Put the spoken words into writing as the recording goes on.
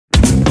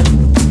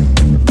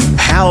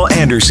Hal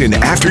Anderson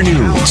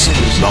Afternoons,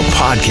 the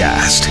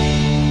podcast.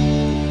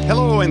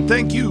 Hello, and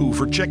thank you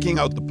for checking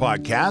out the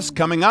podcast.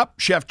 Coming up,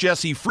 Chef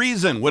Jesse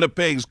Friesen,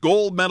 Winnipeg's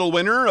gold medal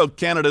winner of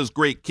Canada's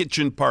Great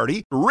Kitchen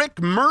Party.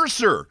 Rick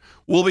Mercer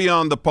will be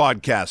on the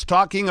podcast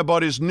talking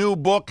about his new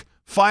book,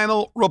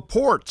 Final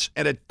Reports.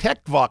 And a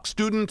TechVox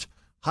student,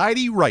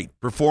 Heidi Wright,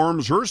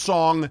 performs her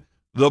song,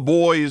 The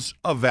Boys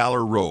of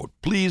Valor Road.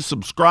 Please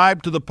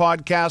subscribe to the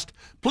podcast.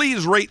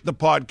 Please rate the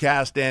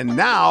podcast. And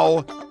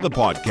now, the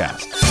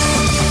podcast.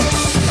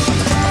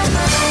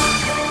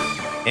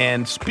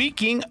 And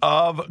speaking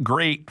of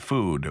great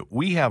food,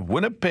 we have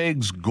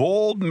Winnipeg's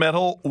gold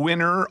medal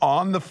winner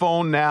on the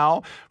phone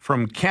now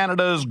from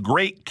Canada's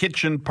Great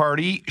Kitchen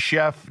Party,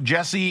 Chef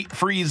Jesse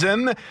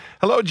Friesen.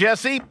 Hello,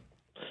 Jesse.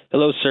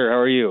 Hello, sir. How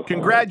are you?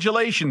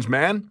 Congratulations,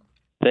 man.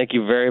 Thank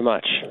you very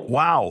much.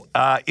 Wow.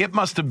 It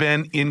must have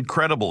been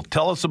incredible.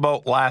 Tell us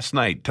about last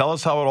night. Tell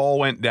us how it all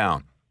went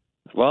down.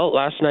 Well,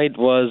 last night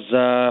was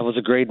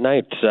a great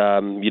night.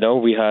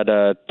 We had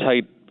a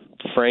tight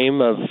frame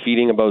of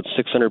feeding about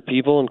 600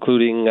 people,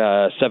 including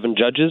 7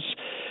 judges,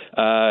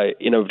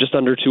 just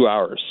under 2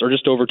 hours, or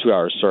just over 2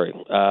 hours, sorry.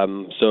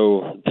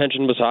 So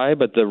tension was high,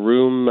 but the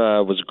room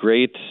was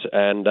great,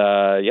 and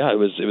it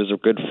was a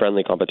good,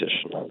 friendly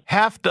competition.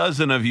 Half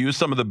dozen of you,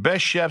 some of the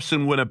best chefs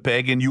in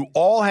Winnipeg, and you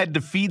all had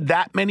to feed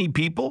that many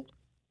people?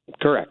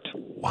 Correct.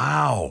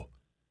 Wow.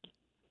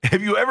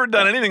 Have you ever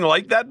done anything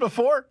like that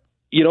before?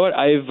 You know what?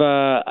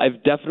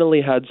 I've definitely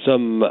had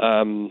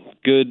some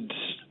good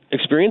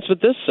experience with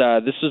this.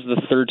 This is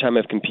the third time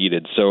I've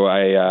competed, so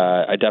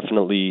I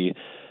definitely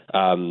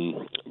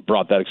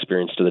brought that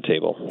experience to the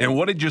table. And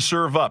what did you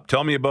serve up?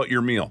 Tell me about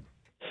your meal.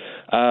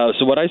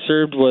 So what I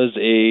served was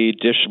a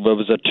dish,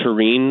 was a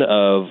terrine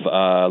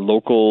of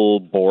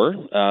local boar.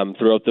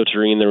 Throughout the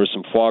terrine, there was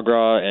some foie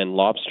gras and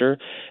lobster,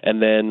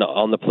 and then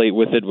on the plate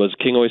with it was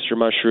king oyster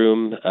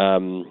mushroom,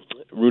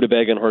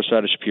 rutabaga and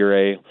horseradish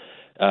puree,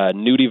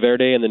 nudi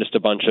verde, and then just a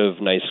bunch of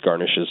nice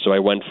garnishes. So I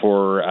went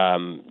for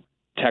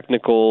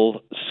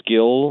technical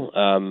skill,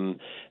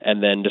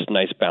 and then just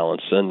nice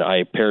balance. And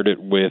I paired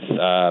it with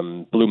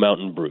Blue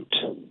Mountain Brute.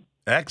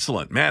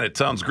 Excellent. Man, it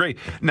sounds great.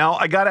 Now,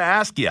 I got to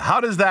ask you,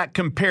 how does that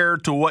compare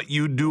to what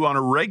you do on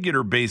a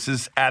regular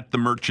basis at the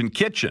Merchant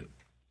Kitchen?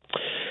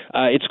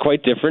 It's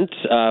quite different.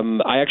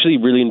 I actually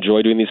really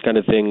enjoy doing these kind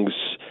of things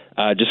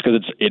just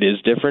because it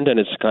is different, and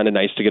it's kind of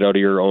nice to get out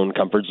of your own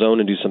comfort zone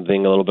and do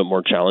something a little bit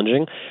more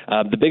challenging.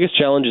 The biggest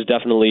challenge is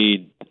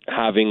definitely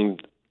having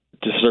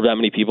to serve that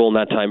many people in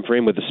that time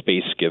frame with the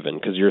space given,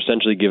 because you're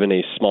essentially given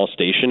a small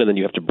station and then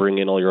you have to bring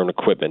in all your own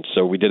equipment.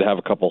 So we did have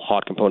a couple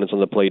hot components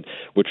on the plate,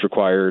 which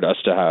required us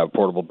to have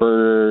portable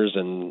burners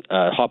and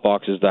hot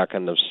boxes, that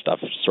kind of stuff,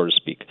 so to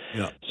speak.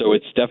 Yeah. So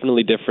it's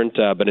definitely different,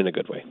 but in a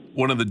good way.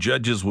 One of the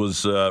judges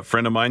was a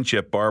friend of mine,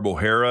 Chef Barb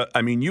O'Hara.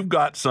 I mean, you've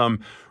got some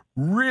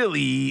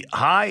really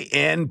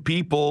high-end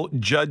people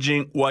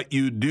judging what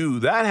you do.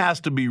 That has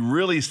to be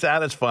really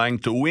satisfying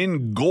to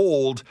win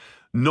gold,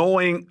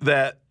 knowing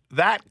that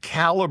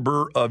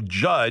caliber of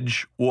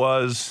judge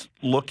was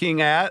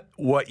looking at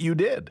what you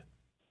did.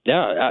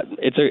 Yeah,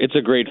 it's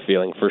a great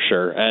feeling for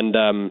sure. And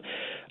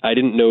I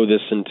didn't know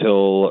this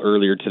until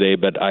earlier today,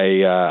 but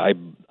I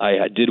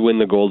did win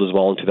the gold as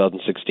well in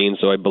 2016.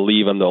 So I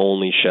believe I'm the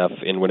only chef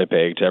in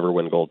Winnipeg to ever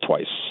win gold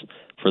twice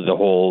for the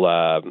whole,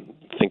 I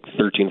think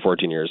 13,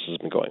 14 years this has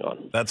been going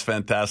on. That's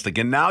fantastic.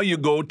 And now you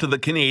go to the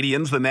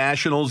Canadians, the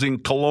Nationals in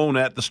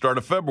Kelowna at the start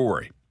of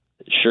February.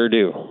 Sure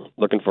do.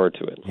 Looking forward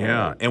to it.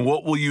 Yeah. And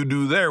what will you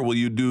do there? Will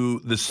you do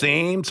the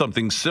same,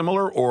 something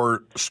similar,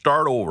 or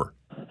start over?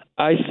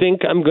 I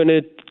think I'm going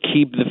to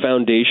keep the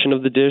foundation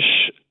of the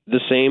dish the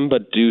same,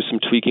 but do some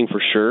tweaking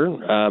for sure.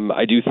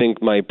 I do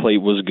think my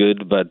plate was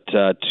good, but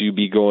to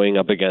be going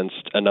up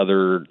against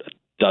another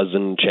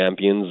dozen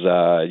champions,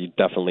 you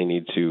definitely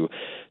need to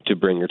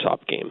bring your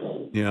top game.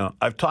 Yeah,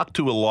 I've talked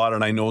to a lot,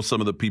 and I know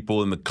some of the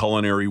people in the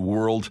culinary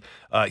world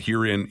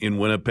here in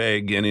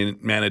Winnipeg and in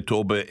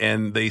Manitoba,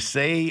 and they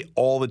say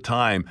all the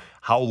time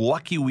how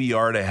lucky we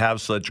are to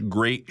have such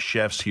great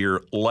chefs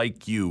here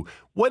like you.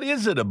 What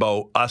is it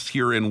about us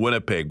here in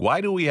Winnipeg?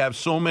 Why do we have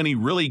so many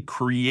really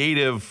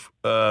creative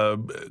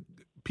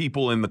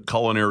people in the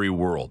culinary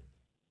world?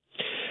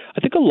 I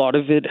think a lot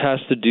of it has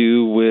to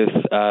do with,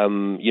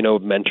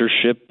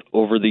 mentorship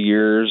over the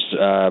years.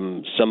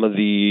 Some of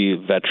the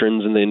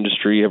veterans in the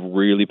industry have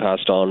really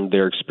passed on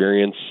their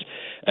experience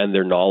and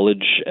their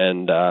knowledge,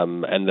 and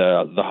some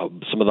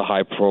of the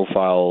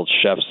high-profile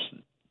chefs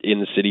in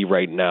the city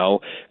right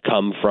now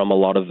come from a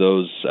lot of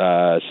those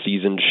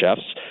seasoned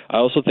chefs. I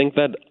also think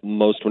that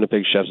most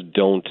Winnipeg chefs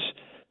don't.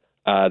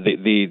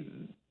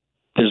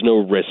 There's no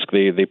risk.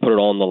 They put it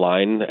all on the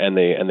line and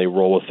they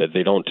roll with it.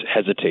 They don't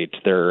hesitate.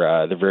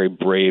 They're very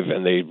brave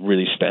and they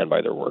really stand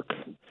by their work.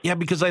 Yeah,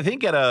 because I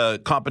think at a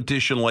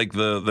competition like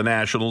the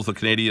Nationals, the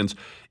Canadians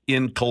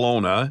in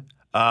Kelowna,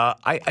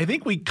 I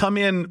think we come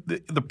in,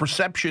 the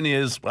perception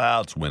is,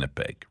 well, it's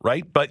Winnipeg,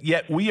 right? But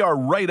yet we are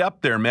right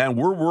up there, man.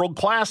 We're world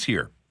class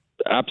here.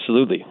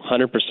 Absolutely,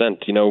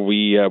 100%.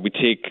 We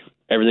take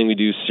everything we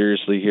do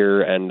seriously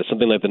here. And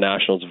something like the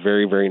National is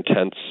very, very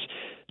intense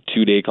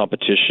 2-day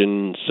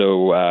competition.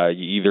 So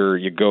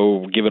you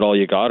go give it all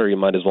you got, or you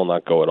might as well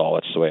not go at all.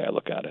 That's the way I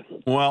look at it.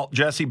 Well,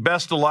 Jesse,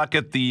 best of luck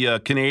at the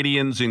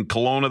Canadians in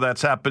Kelowna.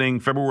 That's happening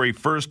February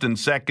 1st and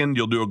 2nd.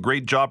 You'll do a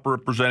great job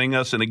representing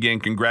us. And again,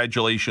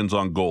 congratulations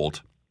on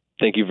gold.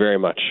 Thank you very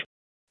much.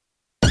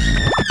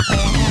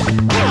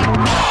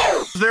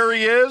 There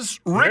he is,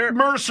 Rick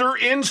Mercer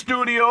in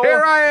studio.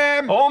 Here I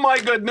am. Oh my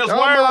goodness!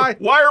 Oh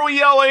why are we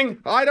yelling?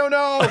 I don't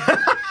know.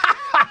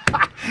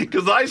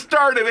 Because I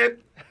started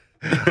it.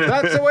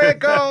 That's the way it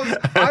goes.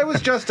 I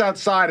was just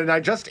outside and I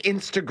just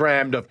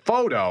Instagrammed a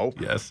photo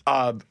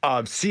of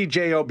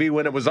CJOB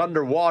when it was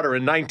underwater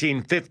in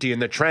 1950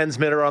 and the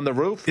transmitter on the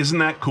roof. Isn't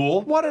that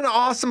cool? What an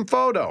awesome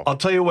photo. I'll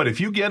tell you what, if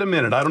you get a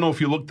minute, I don't know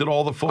if you looked at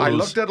all the photos. I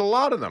looked at a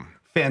lot of them.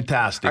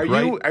 Fantastic,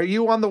 right? Are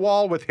you on the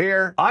wall with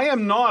hair? I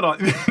am not on.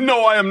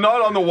 No, I am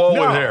not on the wall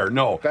with hair.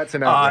 No, that's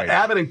an outrage.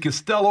 Abbott and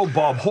Costello,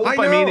 Bob Hope.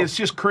 I mean, it's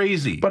just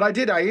crazy. But I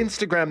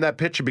Instagrammed that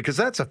picture because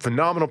that's a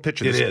phenomenal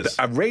picture. It is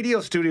a radio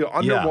studio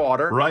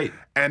underwater, right?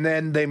 And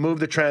then they moved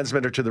the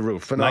transmitter to the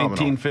roof. Phenomenal.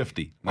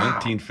 1950. Wow.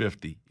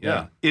 1950.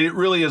 Yeah. It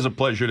really is a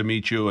pleasure to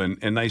meet you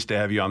and nice to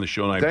have you on the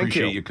show. And I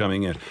appreciate you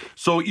coming in.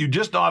 So you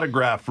just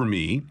autographed for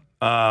me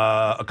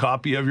a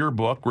copy of your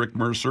book, Rick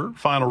Mercer,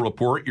 Final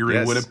Report. You're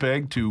in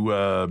Winnipeg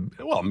to,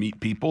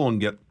 meet people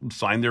and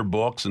sign their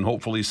books and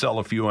hopefully sell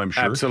a few, I'm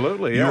sure.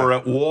 Absolutely, yeah. You're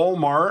at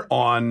Walmart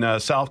on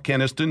South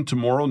Kenniston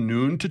tomorrow,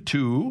 noon to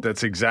 2.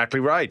 That's exactly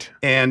right.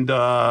 And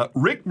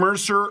Rick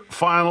Mercer,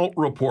 Final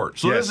Report.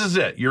 So this is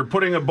it. You're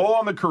putting a bow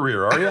on the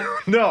career, are you?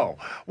 No.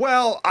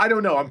 Well, I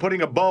don't know. I'm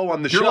putting a bow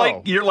on the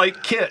show. You're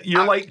like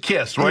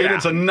Kiss, right? Yeah.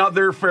 It's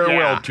another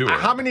farewell tour.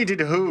 How many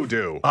did Who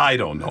do? I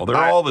don't know. They're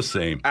all the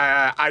same.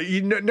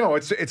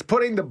 It's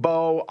putting the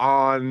bow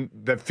on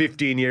the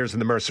 15 years in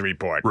the Mercer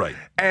Report. Right.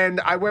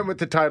 And I went with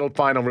the title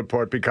Final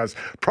Report because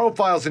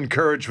Profiles in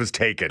Courage was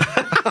taken.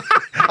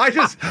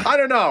 I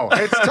don't know.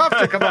 It's tough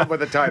to come up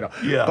with a title.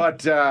 Yeah.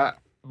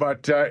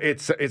 But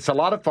it's a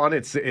lot of fun.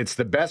 It's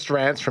the best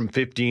rants from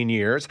 15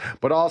 years,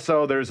 but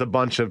also there's a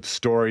bunch of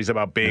stories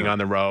about being on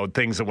the road,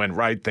 things that went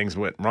right, things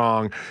went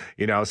wrong,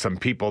 some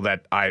people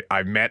that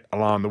I met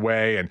along the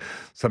way, and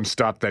some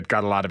stuff that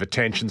got a lot of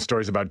attention,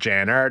 stories about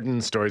Jan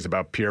Arden, stories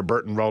about Pierre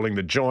Burton rolling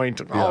the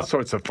joint, all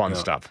sorts of fun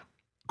stuff.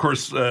 Of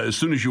course, as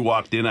soon as you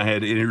walked in, I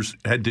had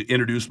to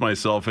introduce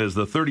myself as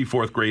the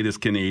 34th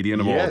greatest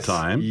Canadian of all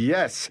time.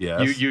 Yes.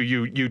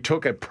 You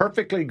took a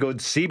perfectly good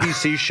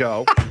CBC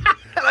show.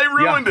 And I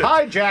ruined it.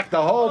 Hijacked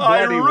the whole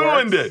bloody works. I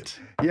ruined it.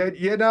 There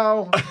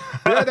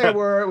they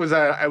were.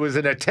 It was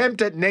an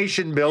attempt at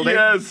nation building.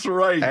 Yes,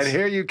 right. And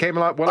here you came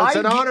along. Well, it's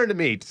an honor to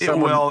meet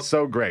someone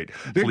so great.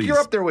 Please. You're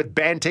up there with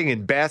Banting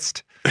and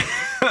Best.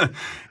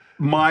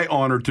 My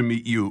honor to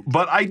meet you.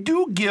 But I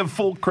do give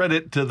full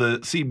credit to the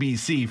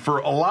CBC for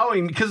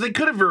allowing, because they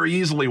could have very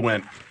easily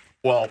went,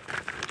 well,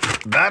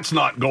 that's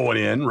not going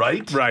in,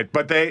 right? Right,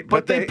 but they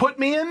put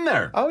me in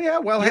there. Oh yeah,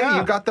 well hey,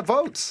 you got the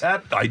votes.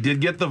 I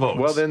did get the votes.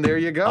 Well then there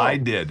you go. I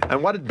did.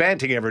 And what did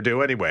Banting ever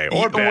do anyway?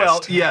 Or Best?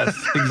 Well, yes,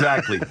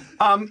 exactly.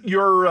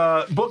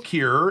 Your book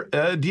here,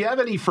 do you have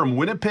any from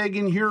Winnipeg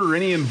in here or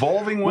any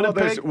involving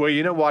Winnipeg? Well,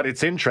 you know what?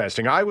 It's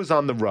interesting. I was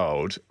on the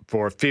road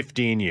for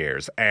 15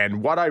 years,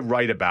 and what I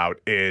write about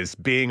is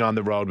being on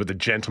the road with the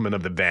gentleman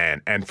of the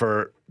van, and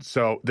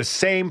so the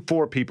same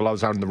 4 people I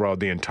was on the road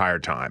the entire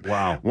time.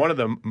 Wow. One of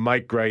them,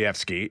 Mike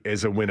Grajewski,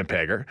 is a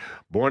Winnipegger,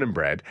 born and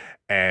bred,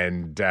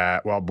 and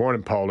born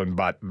in Poland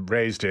but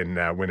raised in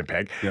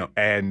Winnipeg,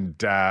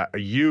 and a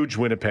huge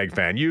Winnipeg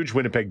fan, huge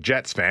Winnipeg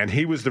Jets fan.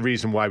 He was the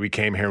reason why we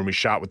came here and we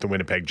shot with the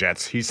Winnipeg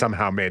Jets. He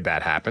somehow made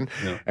that happen,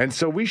 and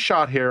so we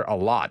shot here a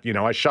lot.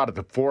 I shot at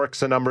the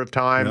Forks a number of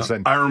times,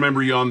 and I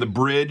remember you on the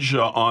bridge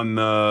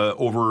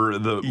over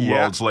the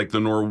it's like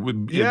the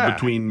Norwood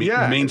between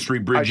Main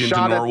Street Bridge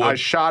into Norwood. I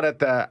shot at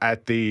the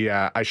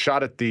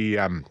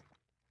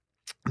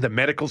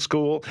medical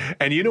school,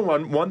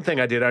 and one thing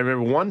I did. I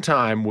remember one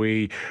time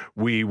we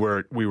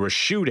were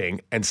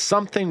shooting and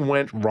something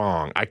went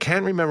wrong. I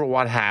can't remember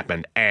what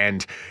happened,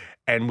 and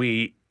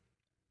we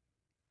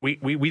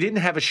didn't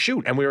have a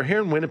shoot, and we were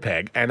here in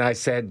Winnipeg, and I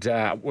said,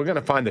 we're going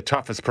to find the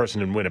toughest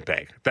person in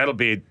Winnipeg. That'll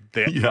be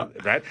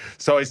right?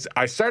 So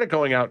I started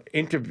going out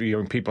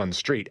interviewing people on the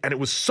street, and it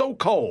was so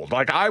cold.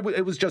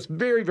 It was just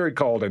very, very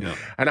cold, and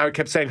I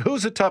kept saying,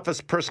 who's the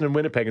toughest person in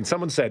Winnipeg? And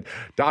someone said,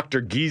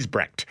 Dr.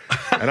 Giesbrecht.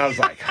 And I was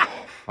like,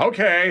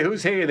 okay,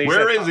 who's he? And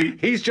Where is he?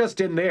 He's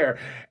just in there.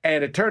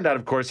 And it turned out,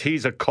 of course,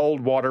 he's a cold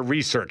water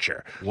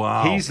researcher.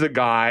 Wow. He's the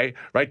guy,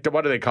 right?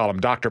 What do they call him?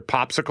 Dr.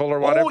 Popsicle or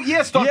whatever? Oh,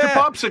 yes, Dr.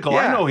 Popsicle.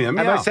 I know him.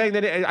 Am I saying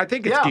that? I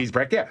think it's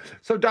Giesbrecht. Yeah.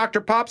 So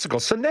Dr.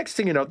 Popsicle. So next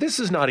thing you know, this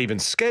is not even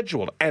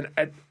scheduled.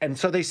 And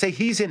so they say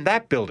he's in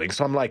that building.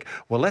 So I'm like,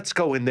 well, let's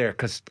go in there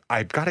because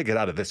I've got to get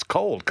out of this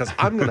cold because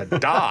I'm going to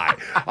die.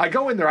 I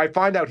go in there. I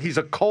find out he's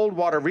a cold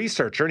water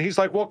researcher. And he's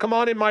like, well, come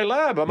on in my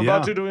lab. I'm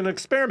about to do an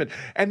experiment.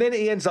 And then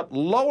he ends up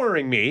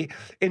lowering me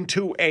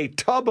into a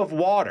tub of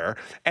water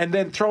and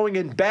then throwing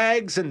in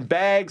bags and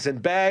bags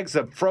and bags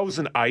of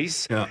frozen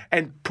ice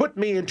and put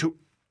me into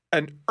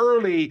an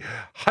early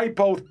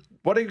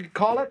what do you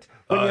call it?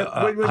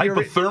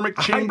 Hypothermic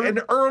chamber?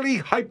 An early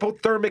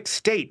hypothermic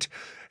state.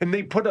 And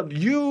they put a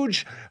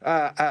huge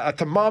a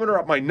thermometer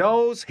up my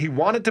nose. He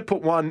wanted to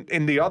put one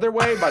in the other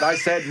way, but I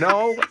said,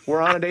 no,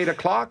 we're on at 8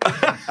 o'clock.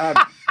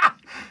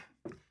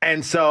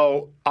 And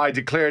so I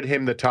declared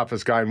him the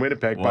toughest guy in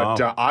Winnipeg, Wow.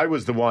 but I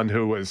was the one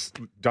who was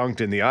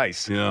dunked in the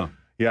ice. Yeah.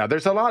 Yeah,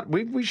 there's a lot.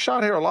 We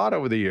shot here a lot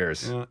over the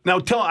years. Yeah.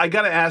 Now, I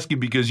got to ask you,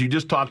 because you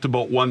just talked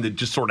about one that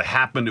just sort of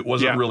happened. It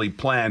wasn't really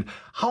planned.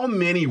 How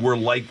many were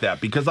like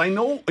that? Because I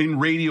know in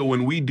radio,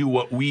 when we do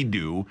what we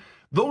do,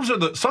 those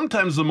are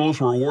sometimes the most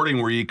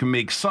rewarding, where you can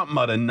make something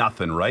out of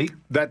nothing, right?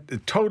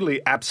 That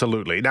totally,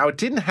 absolutely. Now, it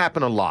didn't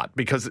happen a lot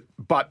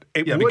but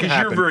it would because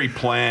happen. You're very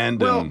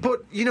planned. Well,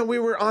 but we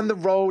were on the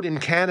road in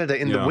Canada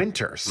in the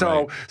winter.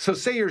 So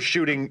say you're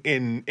shooting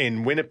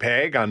in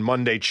Winnipeg on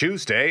Monday,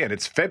 Tuesday, and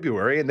it's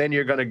February, and then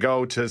you're going to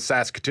go to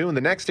Saskatoon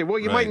the next day. Well,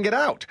 you mightn't get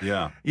out.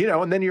 Yeah.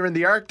 And then you're in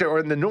the Arctic or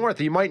in the North,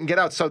 you mightn't get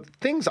out. So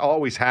things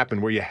always happen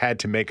where you had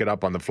to make it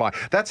up on the fly.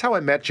 That's how I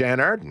met Jan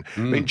Arden. I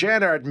mean,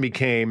 Jan Arden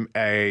became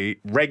a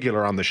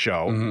regular on the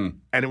show,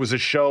 and it was a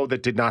show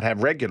that did not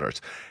have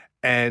regulars.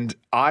 And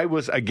I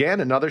was,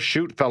 again, another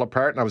shoot fell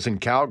apart, and I was in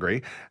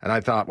Calgary, and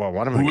I thought, well,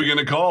 what am I Who are we going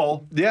to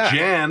call? Yeah.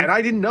 Jan. And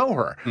I didn't know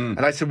her.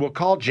 And I said, well,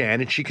 call Jan,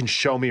 and she can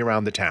show me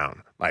around the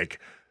town. Like,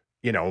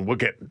 we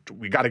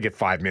got to get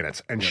 5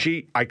 minutes. And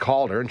I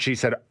called her, and she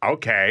said,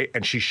 okay.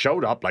 And she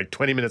showed up like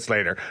 20 minutes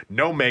later,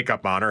 no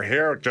makeup on, her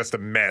hair just a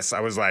mess.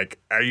 I was like,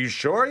 are you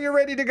sure you're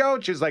ready to go?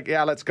 And she was like,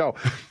 yeah, let's go.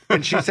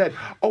 And she said,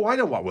 oh, I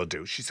know what we'll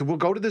do. She said, we'll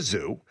go to the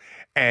zoo,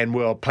 and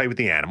we'll play with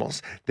the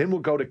animals. Then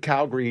we'll go to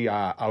Calgary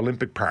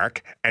Olympic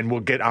Park, and we'll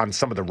get on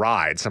some of the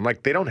rides. I'm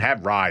like, they don't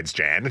have rides,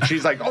 Jan. And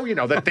she's like, oh,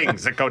 the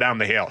things that go down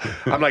the hill.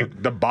 I'm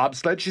like, the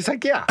bobsled? She's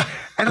like, yeah.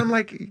 And I'm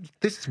like,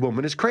 this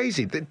woman is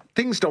crazy.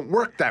 Things don't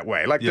work that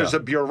way. Like, there's a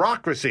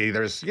bureaucracy.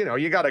 There's,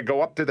 you got to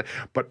go up to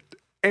but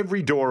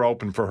every door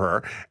open for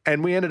her.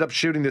 And we ended up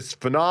shooting this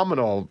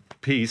phenomenal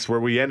piece where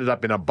we ended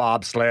up in a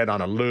bobsled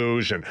on a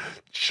luge and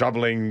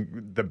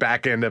shoveling the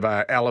back end of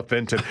an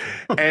elephant.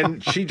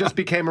 And she just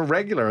became a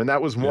regular. And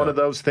that was one of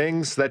those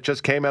things that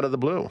just came out of the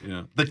blue.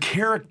 Yeah. The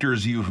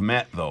characters you've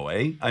met, though,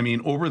 eh? I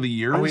mean, over the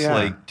years,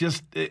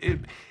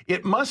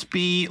 it must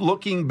be,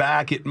 looking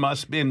back, it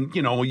must have been,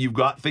 you've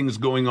got things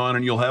going on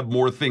and you'll have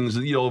more things.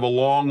 You'll have a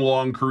long,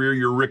 long career.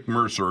 You're Rick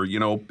Mercer,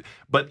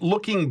 But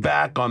looking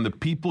back on the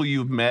people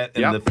you've met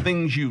and the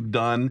things you've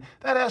done,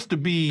 that has to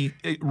be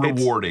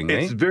rewarding,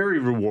 It's very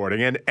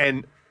rewarding.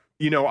 And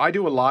I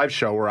do a live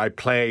show where I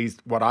play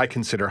what I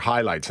consider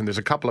highlights, and there's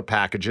a couple of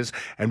packages.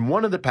 And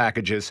one of the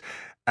packages,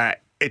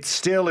 it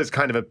still is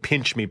kind of a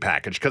pinch me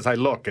package, because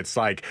it's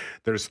like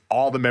there's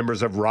all the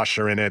members of Rush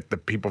are in it, the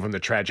people from the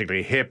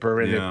Tragically Hip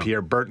are in it,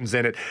 Pierre Burton's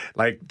in it.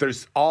 Like,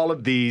 there's all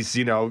of these,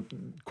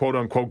 quote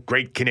unquote,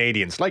 great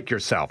Canadians, like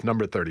yourself,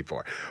 number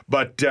 34.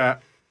 But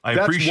I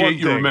appreciate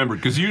you remembered,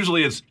 because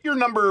usually it's your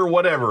number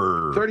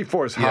whatever.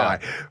 34 is high.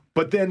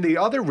 But then the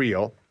other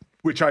reel,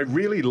 which I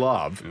really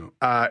love,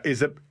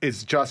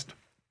 is just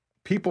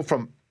people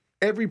from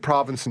every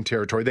province and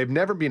territory. They've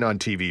never been on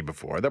TV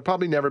before. They'll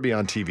probably never be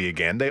on TV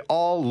again. They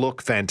all look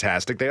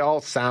fantastic. They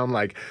all sound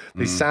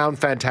sound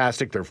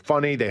fantastic. They're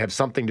funny. They have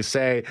something to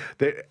say.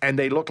 And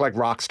they look like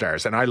rock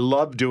stars. And I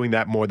love doing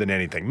that more than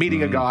anything.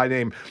 Meeting a guy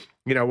named,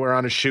 we're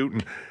on a shoot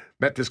and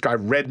met this guy,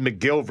 Red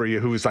McGilvery,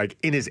 who's like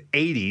in his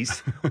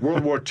 80s,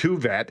 World War II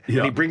vet,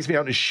 and he brings me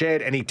out in his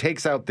shed, and he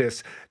takes out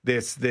it's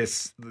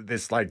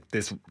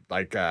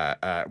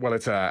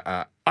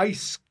a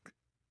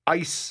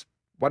ice.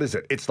 What is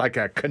it? It's like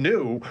a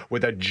canoe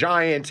with a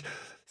giant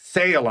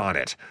sail on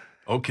it.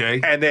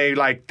 Okay. And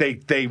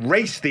they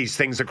race these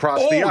things across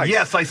the ice. Oh,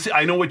 yes, I see.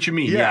 I know what you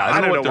mean. Yeah, I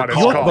don't know what it's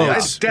called. called.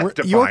 It's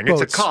death-defying. It's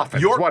a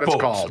coffin. York is what boats,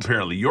 it's called.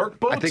 Apparently, York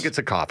boats. I think it's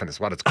a coffin.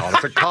 Is what it's called.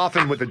 It's a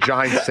coffin with a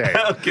giant sail.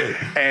 Okay.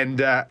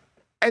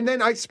 And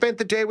then I spent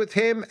the day with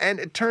him, and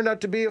it turned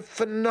out to be a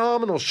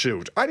phenomenal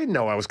shoot. I didn't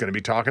know I was going to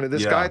be talking to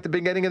this guy at the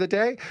beginning of the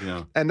day.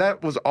 Yeah. And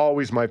that was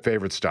always my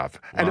favorite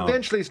stuff. And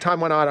eventually, as time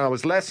went on, I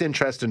was less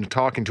interested in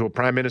talking to a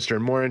prime minister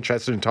and more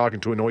interested in talking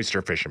to an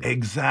oyster fisherman.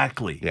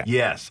 Exactly. Yeah.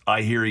 Yes,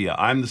 I hear you.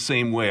 I'm the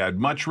same way. I'd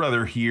much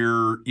rather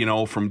hear,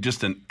 from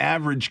just an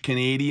average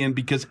Canadian,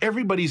 because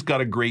everybody's got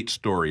a great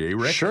story, eh,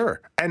 Rick? Sure.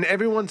 And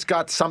everyone's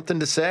got something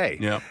to say.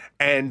 Yeah.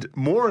 And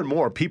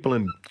more people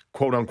in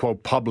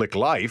quote-unquote public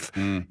life,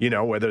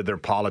 whether they're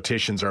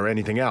politicians or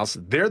anything else,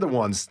 they're the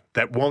ones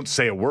that won't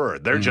say a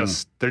word. They're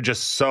just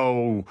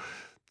so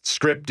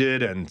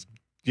scripted, and,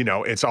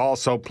 it's all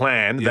so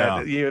planned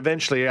that you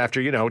eventually,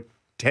 after,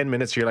 10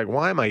 minutes, you're like,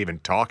 why am I even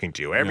talking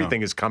to you?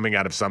 Everything is coming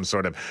out of some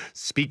sort of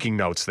speaking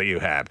notes that you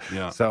have.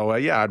 Yeah. So,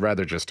 I'd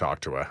rather just talk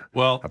to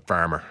a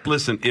farmer.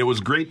 Listen, it was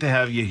great to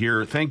have you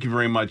here. Thank you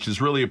very much.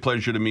 It's really a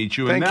pleasure to meet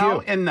you. Thank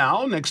you. And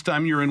now, next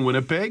time you're in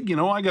Winnipeg,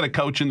 I got a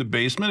couch in the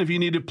basement. If you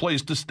need a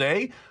place to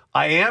stay,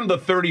 I am the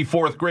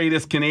 34th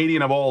greatest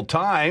Canadian of all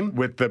time.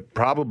 With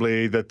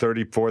probably the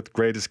 34th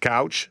greatest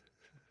couch.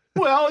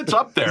 Well, it's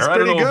up there. It's I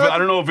don't pretty know. good. I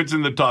don't know if it's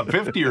in the top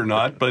 50 or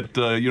not, but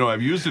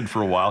I've used it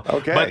for a while.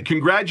 Okay. But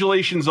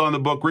congratulations on the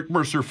book, Rick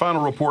Mercer.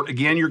 Final report.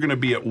 Again, you're going to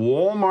be at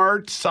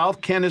Walmart,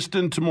 South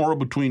Kenniston tomorrow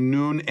between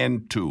noon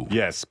and 2.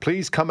 Yes,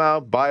 please come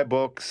out, buy a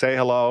book, say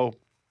hello,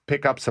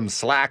 pick up some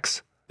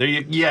slacks. There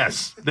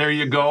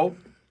you go.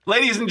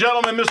 Ladies and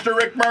gentlemen, Mr.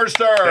 Rick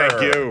Mercer.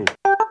 Thank you.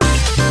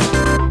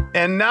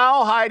 And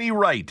now Heidi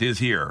Wright is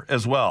here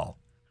as well.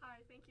 Hi,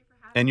 thank you for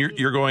having me. And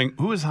you're going,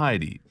 who is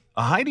Heidi?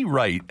 Heidi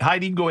Wright.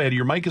 Heidi, go ahead.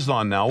 Your mic is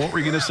on now. What were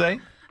you going to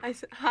say?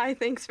 Hi,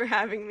 thanks for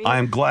having me.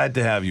 I'm glad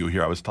to have you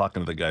here. I was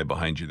talking to the guy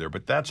behind you there,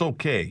 but that's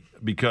okay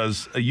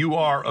because you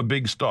are a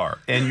big star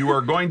and you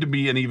are going to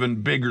be an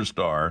even bigger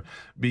star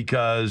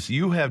because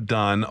you have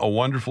done a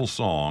wonderful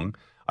song.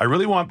 I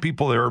really want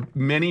people, there are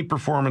many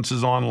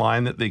performances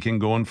online that they can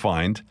go and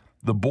find.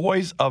 The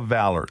Boys of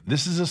Valor.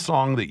 This is a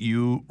song that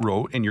you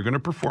wrote and you're going to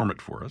perform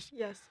it for us.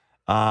 Yes.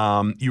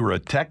 You were a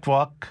Tech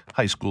Voc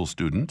high school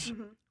student,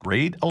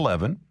 grade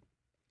 11.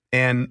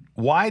 And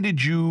why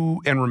did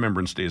you, and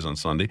Remembrance Day is on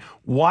Sunday,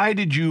 why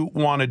did you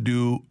want to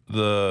do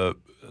the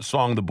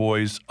song The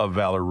Boys of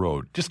Valor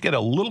Road? Just get a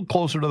little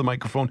closer to the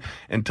microphone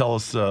and tell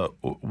us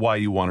why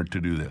you wanted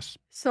to do this.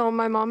 So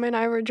my mom and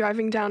I were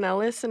driving down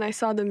Ellis and I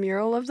saw the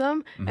mural of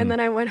them. And then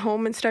I went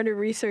home and started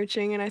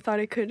researching and I thought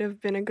it could have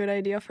been a good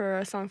idea for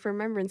a song for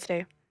Remembrance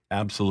Day.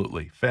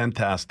 Absolutely.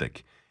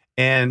 Fantastic.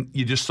 And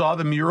you just saw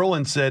the mural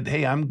and said,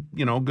 hey, I'm,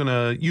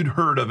 you'd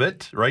heard of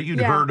it, right?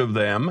 You'd heard of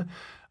them.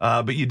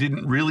 But you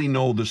didn't really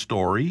know the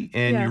story,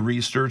 and you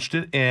researched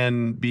it,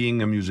 and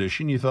being a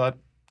musician, you thought,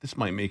 this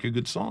might make a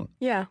good song.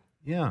 Yeah.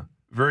 Yeah,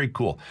 very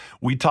cool.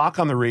 We talk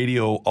on the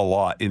radio a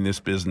lot in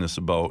this business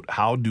about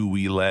how do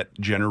we let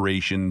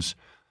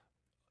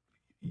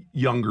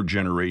younger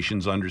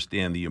generations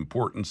understand the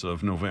importance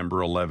of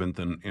November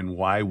 11th and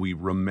why we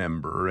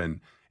remember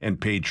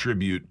and pay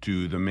tribute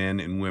to the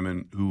men and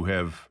women who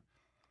have,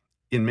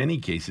 in many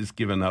cases,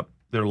 given up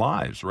their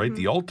lives, right?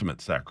 The ultimate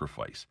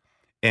sacrifice.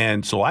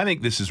 And so I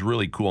think this is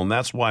really cool. And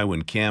that's why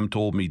when Cam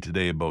told me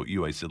today about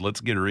you, I said,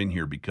 let's get her in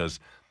here because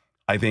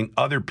I think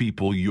other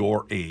people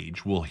your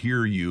age will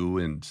hear you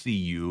and see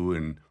you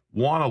and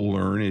want to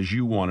learn as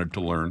you wanted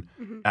to learn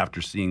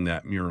after seeing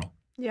that mural.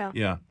 Yeah.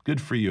 Yeah.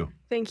 Good for you.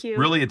 Thank you.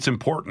 Really, it's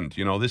important.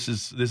 This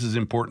is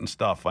important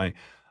stuff.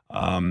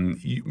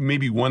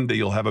 Maybe one day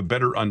you'll have a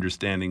better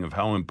understanding of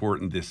how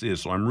important this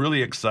is. So I'm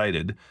really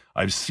excited.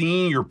 I've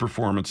seen your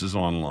performances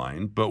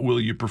online, but will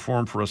you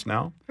perform for us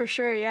now? For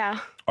sure, yeah.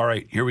 All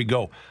right, here we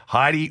go.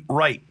 Heidi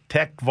Wright,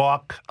 Tech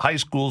Voc high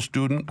school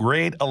student,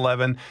 grade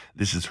 11.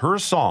 This is her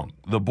song,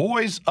 The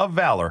Boys of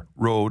Valor,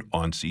 Road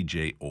on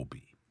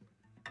CJOB.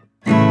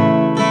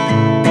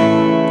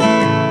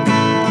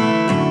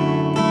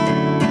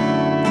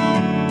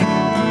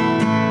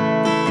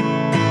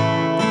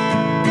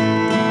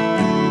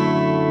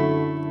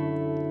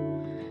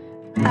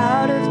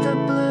 Out of the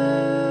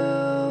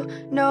blue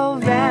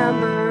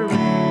November rain,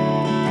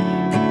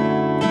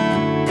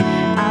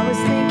 I was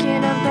thinking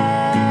of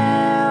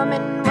them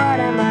and what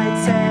I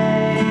might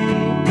say.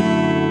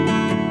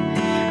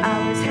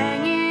 I was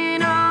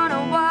hanging on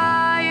a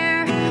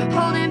wire,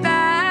 holding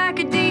back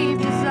a deep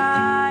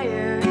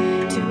desire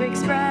to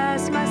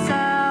express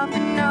myself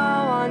in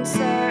no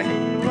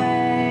uncertain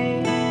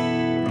way.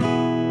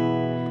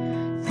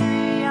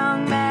 3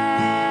 young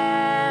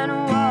men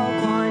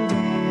woke one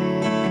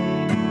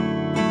day,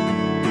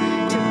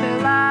 took their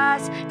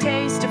last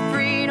taste of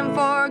freedom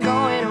for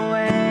going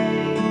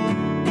away.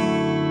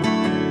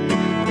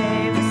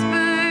 They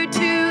whispered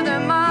to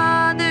their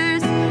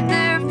mothers,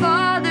 their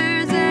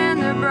fathers,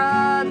 and their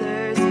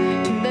brothers,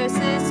 to their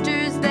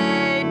sisters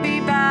they'd be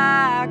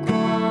back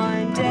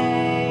one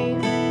day.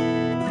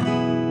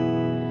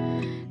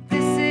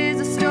 This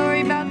is a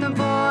story about the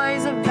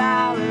boys of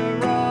Valor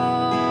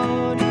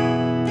Road.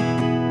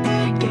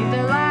 Gave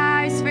their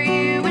lives for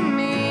you and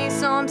me,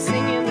 so I'm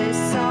singing this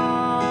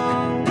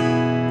song.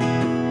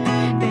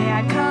 They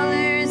had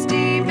colors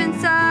deep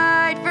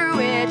inside for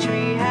which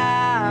we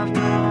have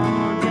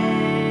no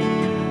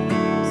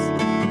names.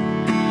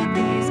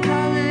 These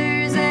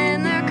colors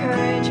and their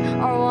courage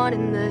are one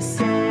and the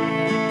same.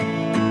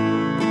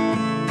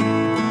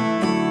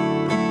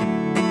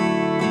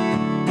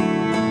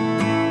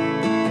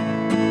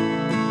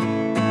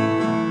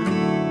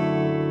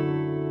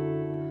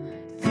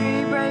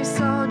 Three brave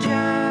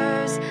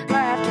soldiers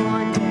left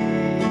one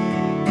day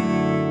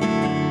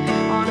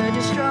on a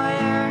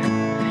destroyer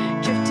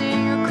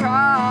drifting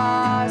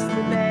across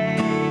the bay.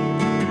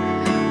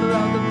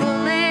 Below the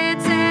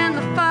bullets and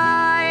the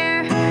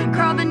fire,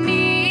 crawled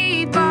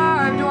beneath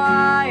barbed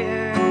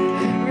wire,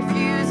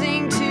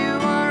 refusing to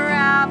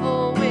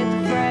unravel with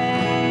the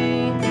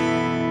fray.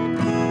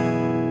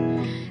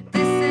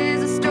 This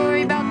is a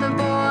story about the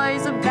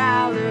boys of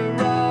Valor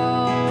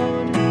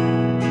Road.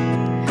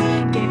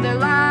 Gave their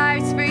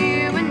lives for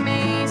you and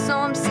me, so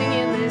I'm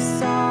singing this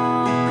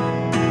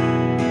song.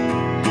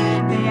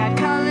 They had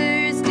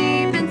colors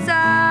deep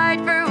inside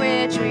for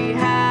which we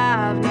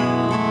have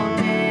no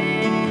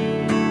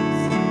names.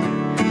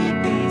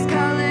 These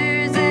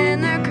colors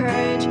and their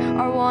courage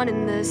are one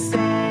and the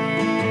same.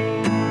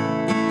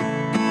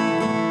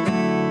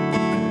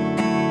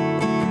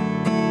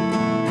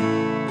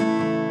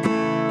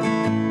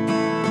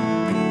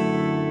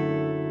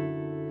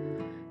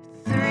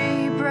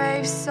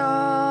 5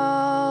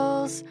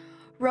 souls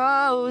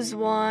rose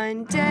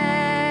one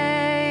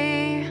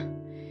day,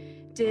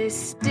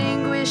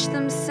 distinguished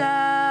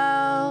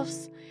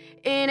themselves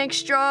in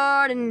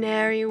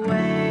extraordinary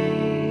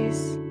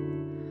ways.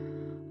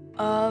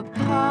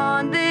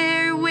 Upon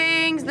their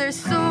wings they're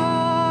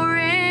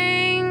soaring,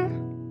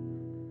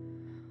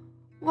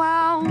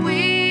 while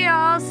we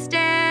all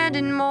stand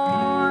in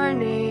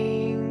mourning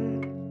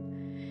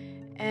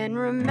and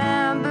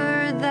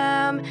remember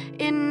them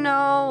in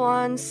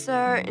no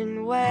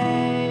uncertain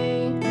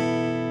way.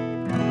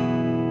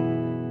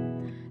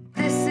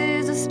 This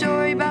is a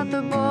story about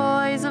the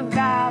boys of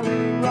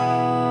Valor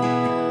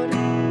Road.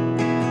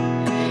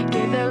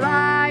 Gave their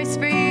lives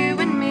for you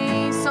and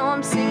me, so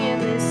I'm singing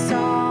this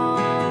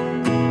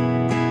song.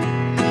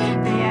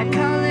 They had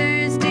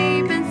colors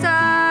deep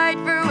inside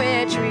for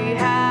which we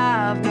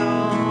have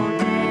no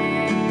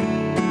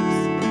names.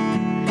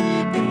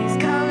 These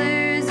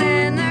colors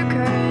and their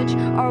courage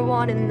are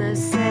one and the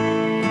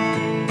same.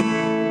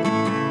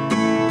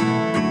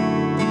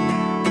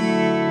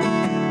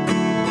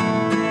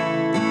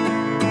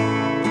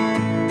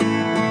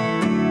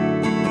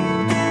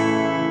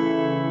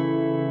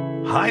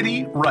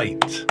 Heidi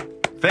Wright.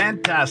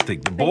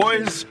 Fantastic. The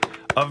Boys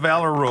of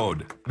Valor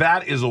Road.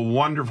 That is a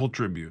wonderful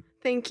tribute.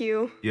 Thank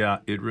you. Yeah,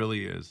 it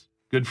really is.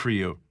 Good for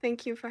you.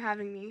 Thank you for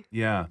having me.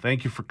 Yeah,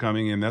 thank you for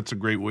coming in. That's a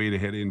great way to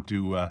head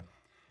into an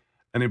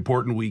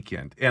important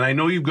weekend. And I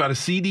know you've got a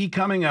CD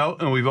coming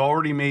out, and we've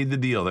already made the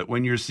deal that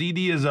when your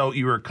CD is out,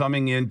 you are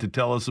coming in to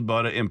tell us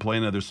about it and play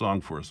another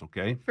song for us,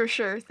 okay? For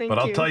sure. Thank you. But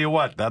I'll tell you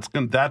what,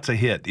 that's a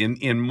hit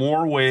in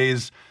more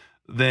ways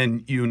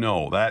than you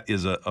know. That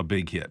is a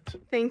big hit.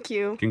 Thank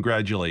you.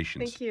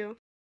 Congratulations. Thank you.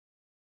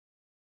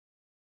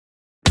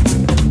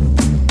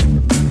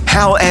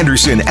 Hal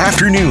Anderson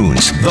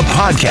Afternoons, the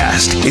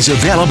podcast, is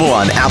available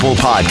on Apple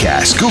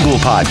Podcasts, Google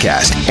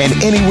Podcasts,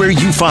 and anywhere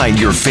you find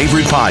your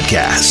favorite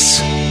podcasts.